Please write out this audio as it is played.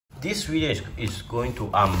this video is going to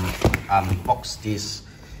unbox this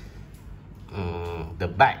the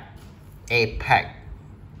bag A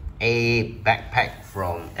backpack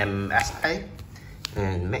from MSI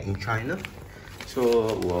and made in China.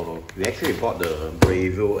 So we actually bought the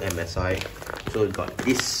Bravo MSI. So we got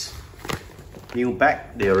this new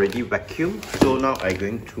bag. They already vacuumed. So now I'm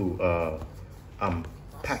going to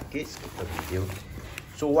unpack it. The video.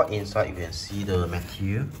 So what inside, you can see the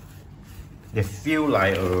material. They feel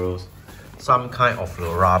like some kind of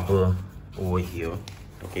rubber over here.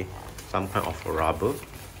 Okay, some kind of rubber.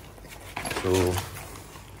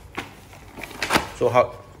 So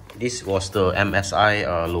how this was the MSI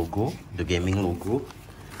logo, the gaming logo.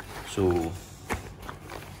 So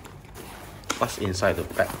what's inside the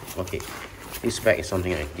bag? Okay, this bag is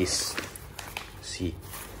something like this. See,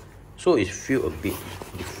 so it feels a bit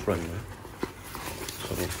different.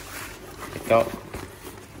 So take out.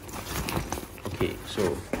 Okay,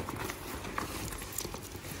 so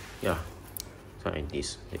yeah, something like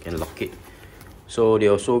this. They can lock it. So they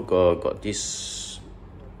also got this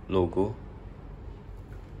logo.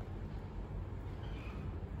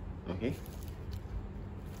 Okay,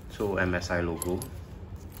 so MSI logo.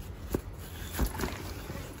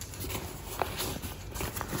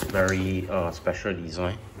 Very special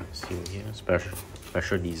design. Let's see here,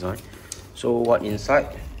 special design. So what inside?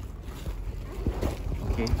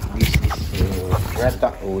 Okay, this is wrapped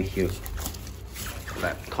up over here.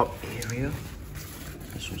 Laptop area.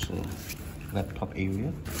 This is a laptop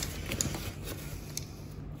area.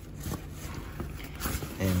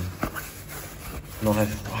 And no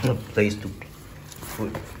have other place to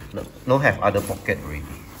put. No have other pocket already.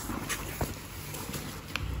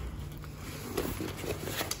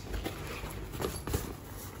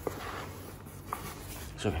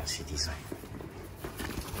 So you can see this side.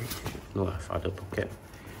 No have other pocket.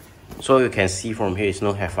 So you can see from here, it's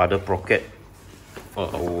no have other pocket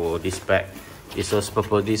over this bag. It's a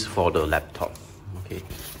purpose for the laptop. Okay.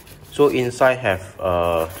 So inside have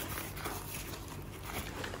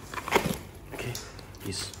okay,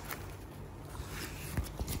 this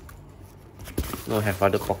no have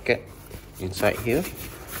other pocket inside here.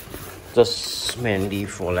 Just mainly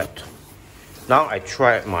for laptop. Now I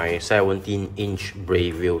tried my 17-inch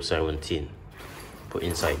Bravo 17. Put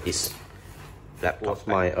inside this laptop.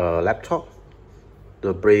 My laptop,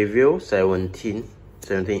 the Bravo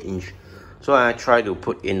 17-inch. So I try to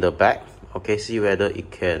put in the bag. Okay, see whether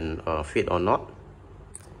it can fit or not.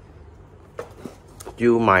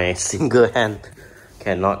 Due my single hand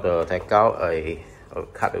cannot take out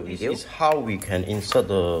cut a video. This is how we can insert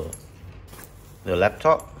the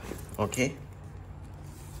laptop. Okay.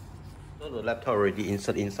 So the laptop already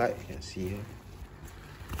insert inside. You can see here.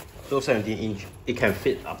 So 17-inch, it can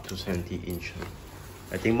fit up to 70-inch.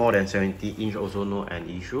 I think more than 70-inch also no an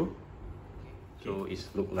issue. So it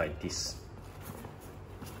look like this.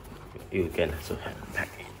 You can also have a bag.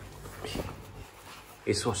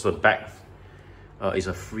 It was the bag. It's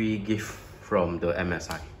a free gift from the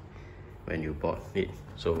MSI when you bought it.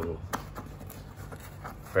 So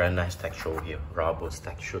very nice texture here, rubber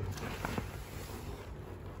texture.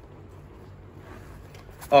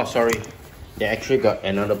 Oh, sorry. They actually got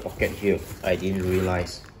another pocket here. I didn't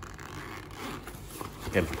realize.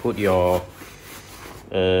 You can put your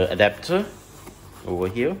adapter over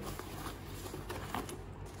here.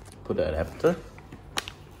 Put the adapter,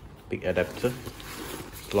 big adapter,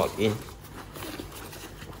 plug in.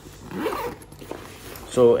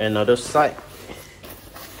 So another side,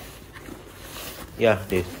 yeah,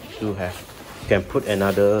 they do have. You can put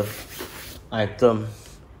another item,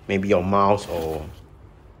 maybe your mouse or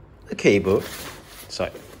the cable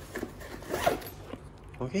side.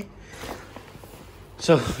 Okay,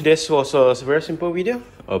 so this was a very simple video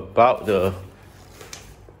about the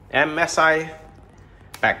MSI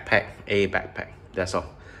backpack, A backpack. That's all.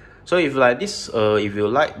 So if you like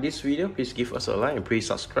this, video, please give us a like and please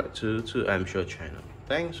subscribe to I'm Sure channel.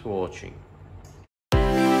 Thanks for watching.